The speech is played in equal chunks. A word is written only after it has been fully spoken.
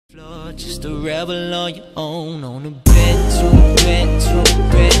Just a rebel on your own, on a bed to a bed to a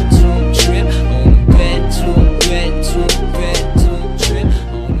bed to a trip, on a bed to a bed to a bed to a trip,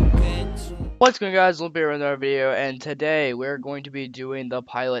 on a bed to. What's going on, guys? We'll be with another video, and today we're going to be doing the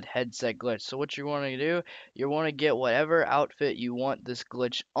pilot headset glitch. So what you want to do, you want to get whatever outfit you want this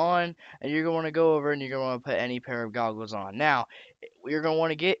glitch on, and you're going to want to go over and you're going to want to put any pair of goggles on. Now, you're going to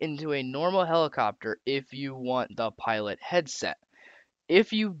want to get into a normal helicopter if you want the pilot headset.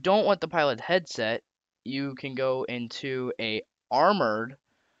 If you don't want the pilot headset, you can go into a armored,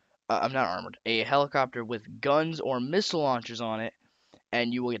 I'm not armored, a helicopter with guns or missile launchers on it,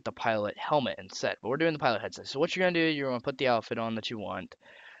 and you will get the pilot helmet instead. But we're doing the pilot headset. So what you're going to do, you're going to put the outfit on that you want.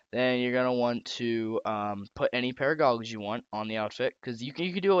 Then you're going to want to put any pair of goggles you want on the outfit. Because you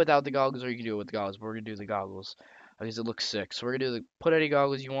can do it without the goggles or you can do it with the goggles. But we're going to do the goggles because it looks sick. So we're going to do put any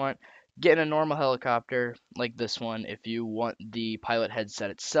goggles you want. Get in a normal helicopter like this one if you want the pilot headset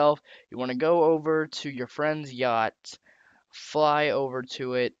itself. You want to go over to your friend's yacht, fly over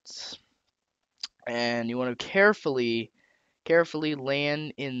to it, and you want to carefully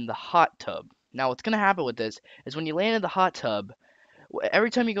land in the hot tub. Now, what's going to happen with this is when you land in the hot tub,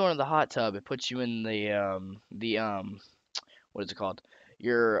 every time you go into the hot tub, it puts you in what is it called?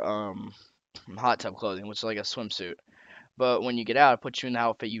 Your hot tub clothing, which is like a swimsuit. But when you get out, it puts you in the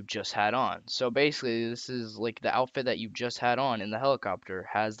outfit you just had on. So basically, this is like the outfit that you just had on in the helicopter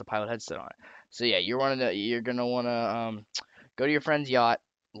has the pilot headset on it. So yeah, you're gonna wanna go to your friend's yacht,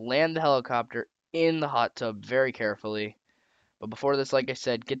 land the helicopter in the hot tub very carefully. But before this, like I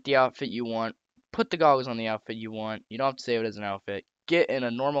said, get the outfit you want. Put the goggles on the outfit you want. You don't have to save it as an outfit. Get in a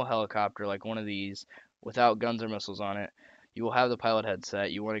normal helicopter like one of these without guns or missiles on it. You will have the pilot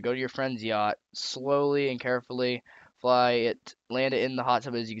headset. You want to go to your friend's yacht, slowly and carefully fly it, land it in the hot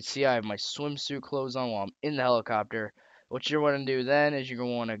tub. As you can see, I have my swimsuit clothes on while I'm in the helicopter. What you're going to do then is you're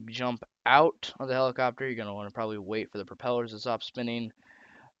going to want to jump out of the helicopter. You're going to want to probably wait for the propellers to stop spinning.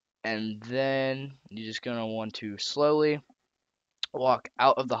 And then you're just going to want to slowly walk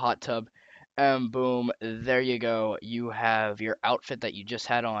out of the hot tub, and boom, there you go. You have your outfit that you just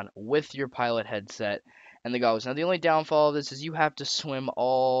had on with your pilot headset and the goggles. Now, the only downfall of this is you have to swim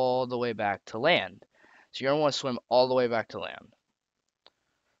all the way back to land. So you're going to want to swim all the way back to land.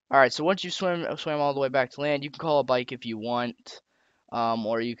 Alright, so once you swim all the way back to land, you can call a bike if you want,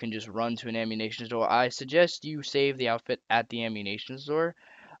 or you can just run to an ammunition store. I suggest you save the outfit at the ammunition store.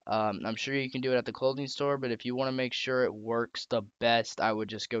 I'm sure you can do it at the clothing store, but if you want to make sure it works the best, I would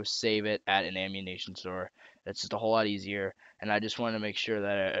just go save it at an ammunition store. It's just a whole lot easier, and I just wanted to make sure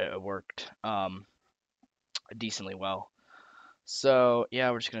that it worked decently well. So, yeah,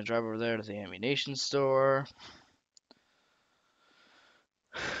 we're just going to drive over there to the ammunition store.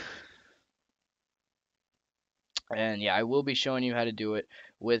 And yeah, I will be showing you how to do it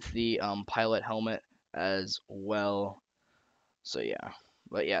with the pilot helmet as well. So yeah.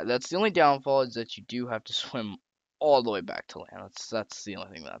 But yeah, that's the only downfall is that you do have to swim all the way back to land. That's the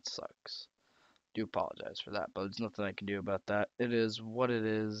only thing that sucks. Do apologize for that, but there's nothing I can do about that. It is what it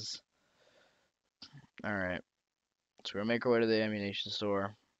is. Alright. So we're gonna make our way to the ammunition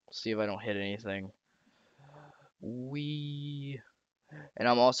store. See if I don't hit anything. And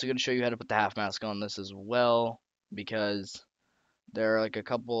I'm also gonna show you how to put the half mask on this as well, because there are like a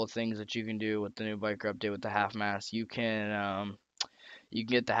couple of things that you can do with the new biker update with the half mask. You can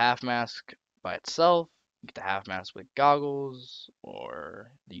get the half mask by itself, you get the half mask with goggles,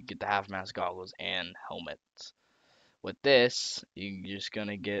 or you get the half mask goggles and helmets. With this, you're just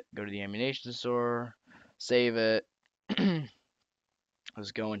gonna go to the ammunition store, save it.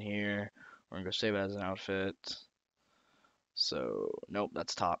 Let's go in here. We're gonna go save it as an outfit. So nope,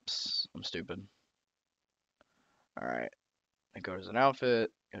 that's tops. I'm stupid. Alright. It goes as an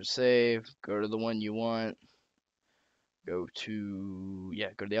outfit, go to save, go to the one you want. Go to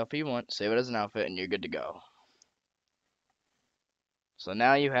the outfit you want, save it as an outfit, and you're good to go. So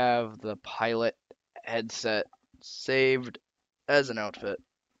now you have the pilot headset saved as an outfit.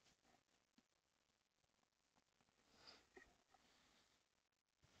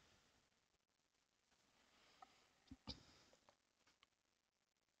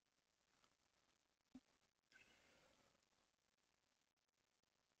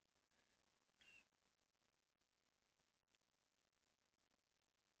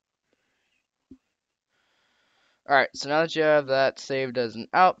 Alright, so now that you have that saved as an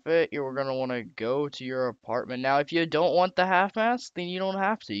outfit, you're going to want to go to your apartment. Now, if you don't want the half mask, then you don't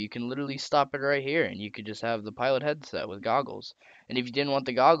have to. You can literally stop it right here, and you could just have the pilot headset with goggles. And if you didn't want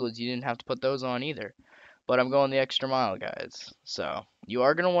the goggles, you didn't have to put those on either. But I'm going the extra mile, guys. So, you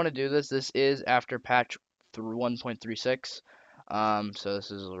are going to want to do this. This is after patch through 1.36. So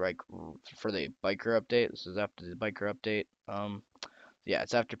this is like for the biker update. This is after the biker update. Yeah,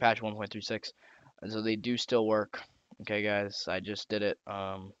 it's after patch 1.36, and so they do still work. Okay, guys, I just did it.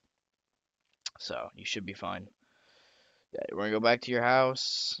 So you should be fine. Yeah, we're gonna go back to your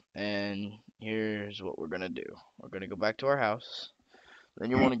house, and here's what we're gonna do. We're gonna go back to our house. Then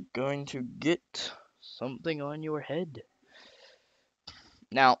you're going to get something on your head.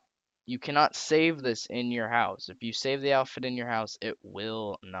 Now, you cannot save this in your house. If you save the outfit in your house, it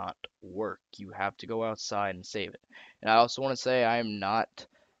will not work. You have to go outside and save it. And I also want to say I am not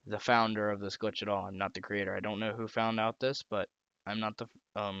the founder of this glitch at all. I'm not the creator. I don't know who found out this, but I'm not the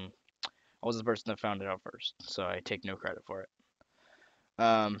I was the person that found it out first, so I take no credit for it.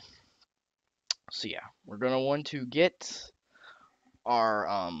 Um, so yeah, we're gonna want to get our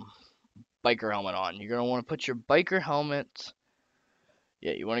biker helmet on. You're gonna want to put your biker helmet.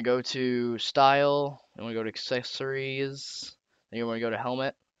 Yeah, you want to go to style. You want to go to accessories. Then you want to go to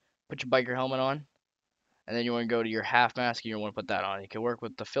helmet. Put your biker helmet on, and then you want to go to your half mask. And you want to put that on. You can work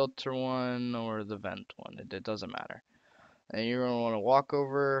with the filter one or the vent one. It doesn't matter. And you're gonna want to walk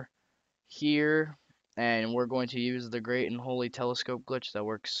over here, and we're going to use the great and holy telescope glitch that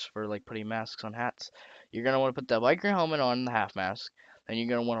works for like putting masks on hats. You're gonna want to put the biker helmet on the half mask, then you're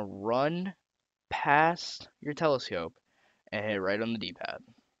gonna want to run past your telescope and hit right on the D-pad.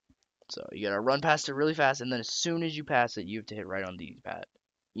 So you gotta run past it really fast, and then as soon as you pass it, you have to hit right on the D-pad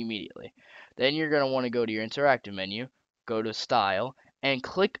immediately. Then you're gonna want to go to your interactive menu, go to style, and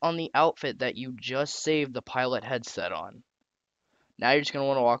click on the outfit that you just saved the pilot headset on. Now you're just gonna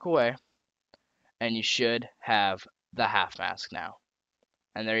want to walk away, and you should have the half mask now.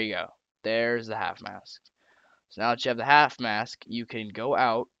 And there you go. There's the half mask. So now that you have the half mask, you can go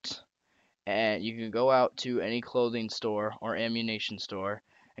out to any clothing store or ammunition store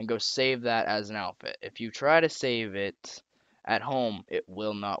and go save that as an outfit. If you try to save it at home, it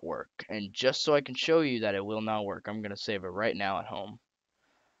will not work. And just so I can show you that it will not work, I'm going to save it right now at home.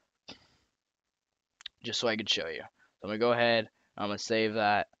 Just so I can show you. So I'm going to go ahead, I'm going to save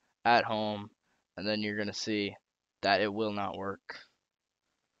that at home, and then you're going to see that it will not work.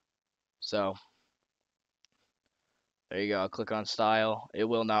 So there you go. I'll click on style. It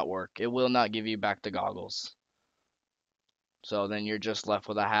will not work. It will not give you back the goggles. So then you're just left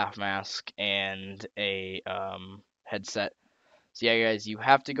with a half mask and a headset. So yeah, guys, you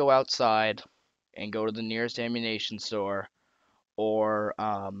have to go outside and go to the nearest ammunition store or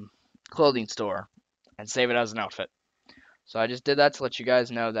clothing store and save it as an outfit. So I just did that to let you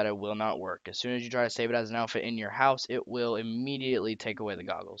guys know that it will not work. As soon as you try to save it as an outfit in your house, it will immediately take away the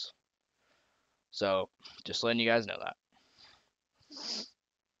goggles. So just letting you guys know that.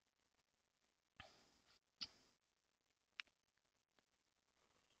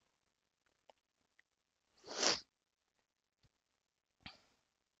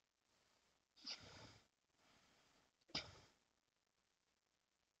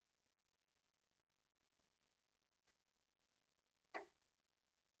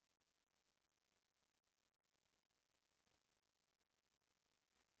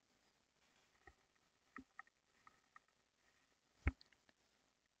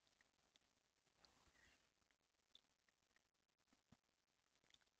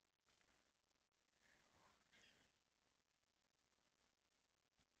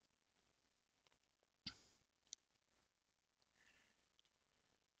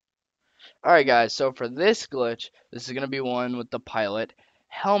 Alright guys, so for this glitch, this is going to be one with the pilot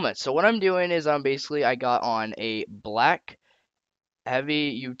helmet. So what I'm doing is I got on a black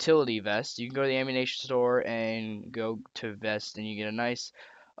heavy utility vest. You can go to the ammunition store and go to vest and you get a nice,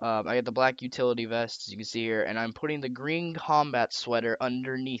 I got the black utility vest as you can see here, and I'm putting the green combat sweater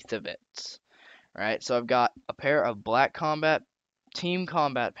underneath of it. Alright, so I've got a pair of black team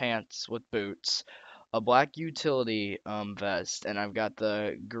combat pants with boots, a black utility vest, and I've got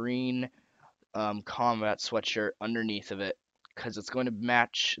the green combat sweatshirt underneath of it because it's going to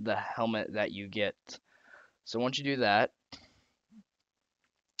match the helmet that you get. So once you do that,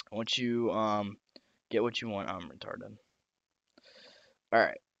 once you get what you want, I'm retarded. All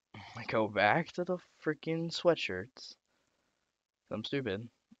right, I go back to the freaking sweatshirts. I'm stupid.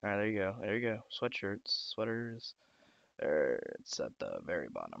 All right, there you go. There you go. Sweatshirts, sweaters. There, it's at the very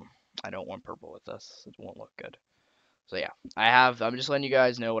bottom. I don't want purple with this. It won't look good. So yeah, I'm just letting you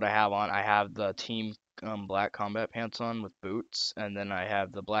guys know what I have on. I have the team black combat pants on with boots, and then I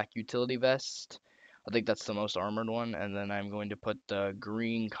have the black utility vest. I think that's the most armored one, and then I'm going to put the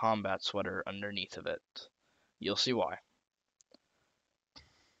green combat sweater underneath of it. You'll see why.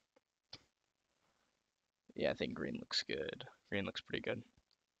 Yeah, I think green looks good. Green looks pretty good.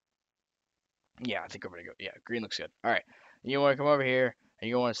 Yeah, I think we're gonna go. Yeah, green looks good. All right. You want to come over here, and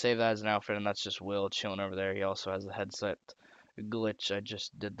you want to save that as an outfit, and that's just Will chilling over there. He also has the headset glitch. I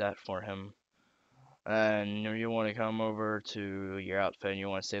just did that for him. And you want to come over to your outfit, and you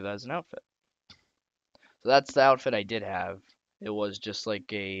want to save that as an outfit. So that's the outfit I did have. It was just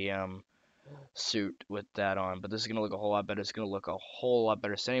like a suit with that on, but this is gonna look a whole lot better. It's gonna look a whole lot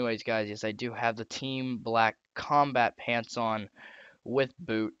better. So, anyways, guys, yes, I do have the team black combat pants on with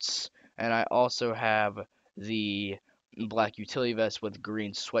boots, and I also have the black utility vest with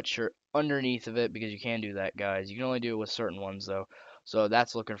green sweatshirt underneath of it because you can do that, guys. You can only do it with certain ones though. So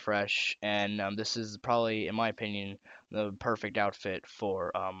that's looking fresh, and this is probably, in my opinion, the perfect outfit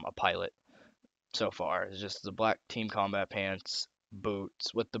for a pilot so far. It's just the black team combat pants,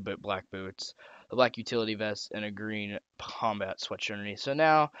 boots with the black boots, the black utility vest, and a green combat sweatshirt underneath. So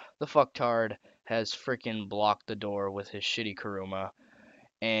now the fucktard has freaking blocked the door with his shitty Kuruma,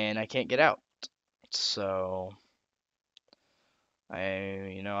 and I can't get out. So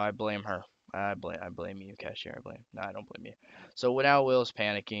I blame her. I blame you, cashier. I blame. No, I don't blame you. So now Will's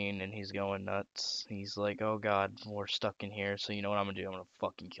panicking and he's going nuts. He's like, "Oh God, we're stuck in here." So you know what I'm gonna do? I'm gonna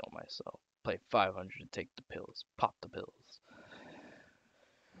fucking kill myself. Play 500 to take the pills. Pop the pills.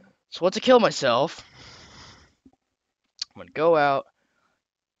 So once I kill myself, I'm gonna go out,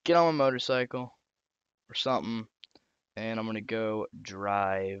 get on my motorcycle or something, and I'm gonna go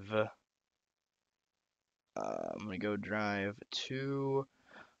drive. I'm gonna go drive to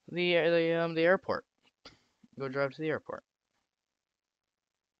the airport. Go drive to the airport.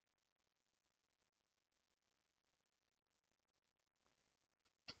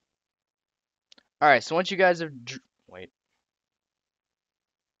 All right. So once you guys have wait.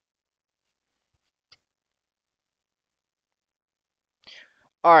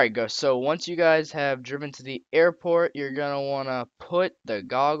 All right, go. So once you guys have driven to the airport, you're gonna wanna put the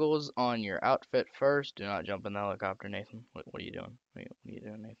goggles on your outfit first. Do not jump in the helicopter, Nathan. What are you doing? What are you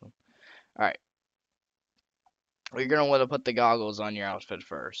doing, Nathan? All right. You're gonna wanna put the goggles on your outfit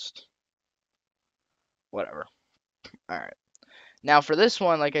first. Whatever. All right. Now for this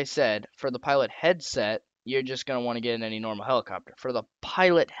one, like I said, for the pilot headset, you're just going to want to get in any normal helicopter. For the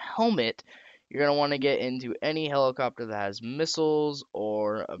pilot helmet, you're going to want to get into any helicopter that has missiles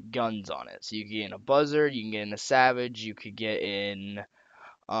or guns on it. So you can get in a Buzzard, you can get in a Savage, you could get in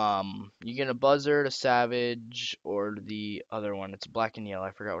you get a Buzzard, a Savage, or the other one. It's black and yellow.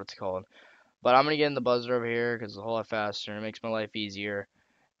 I forgot what it's called. But I'm going to get in the Buzzard over here because it's a whole lot faster and it makes my life easier.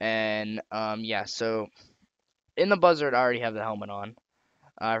 And yeah, so in the Buzzard, I already have the helmet on.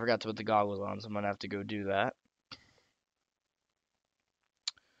 I forgot to put the goggles on, so I'm gonna have to go do that.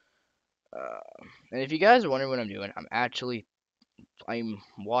 And if you guys are wondering what I'm doing, I'm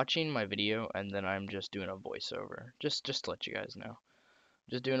watching my video and then I'm just doing a voiceover, just to let you guys know.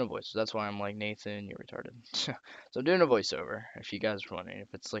 Just doing a voice. That's why I'm like, Nathan, you're retarded. So I'm doing a voiceover. If you guys are wondering,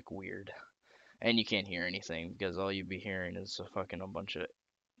 if it's like weird and you can't hear anything because all you'd be hearing is a bunch of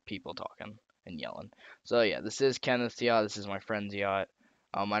people talking and yelling. So yeah, this is Kenneth's yacht. This is my friend's yacht.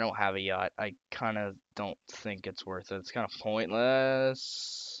 I don't have a yacht. I kind of don't think it's worth it. It's kind of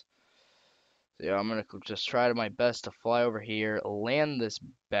pointless. So yeah, I'm gonna just try to my best to fly over here, land this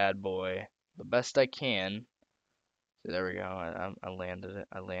bad boy the best I can. So there we go. I landed it.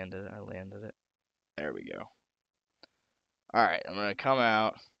 I landed it. I landed it. There we go. All right, I'm gonna come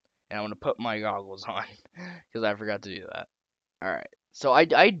out and I'm gonna put my goggles on because I forgot to do that. All right. So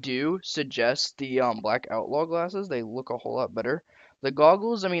I do suggest the black outlaw glasses. They look a whole lot better. The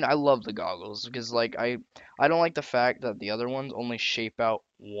goggles, I mean, I love the goggles because like I don't like the fact that the other ones only shape out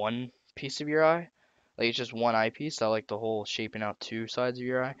one piece of your eye. Like it's just one eyepiece. I like the whole shaping out two sides of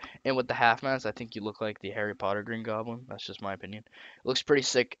your eye. And with the half mask, I think you look like the Harry Potter Green Goblin. That's just my opinion. It looks pretty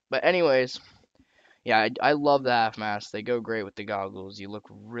sick. But anyways, yeah, I love the half masks. They go great with the goggles. You look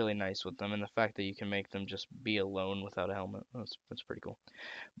really nice with them, and the fact that you can make them just be alone without a helmet, that's pretty cool.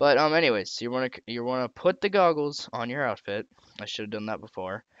 But anyways, you wanna put the goggles on your outfit. I should have done that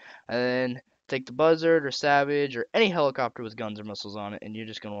before, and then take the Buzzard or Savage or any helicopter with guns or missiles on it, and you're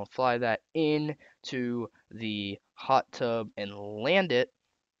just gonna fly that into the hot tub and land it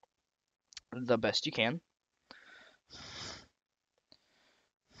the best you can.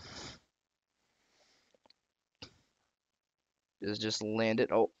 Just land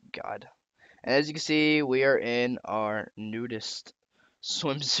it. Oh God. And as you can see, we are in our nudist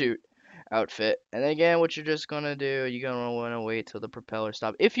swimsuit outfit. And again, what you're just gonna do, you're gonna wanna wait till the propeller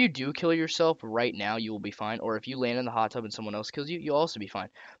stops. If you do kill yourself right now, you will be fine. Or if you land in the hot tub and someone else kills you, you'll also be fine.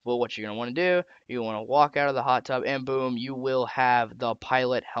 But what you're gonna wanna do, you wanna walk out of the hot tub and boom, you will have the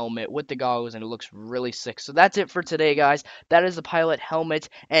pilot helmet with the goggles and it looks really sick. So that's it for today, guys. That is the pilot helmet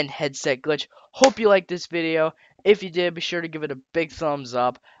and headset glitch. Hope you liked this video. If you did, be sure to give it a big thumbs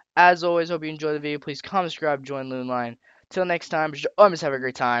up. As always, hope you enjoyed the video. Please comment, subscribe, join Loonline. Till next time, always have a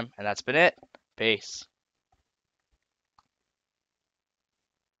great time, and that's been it. Peace.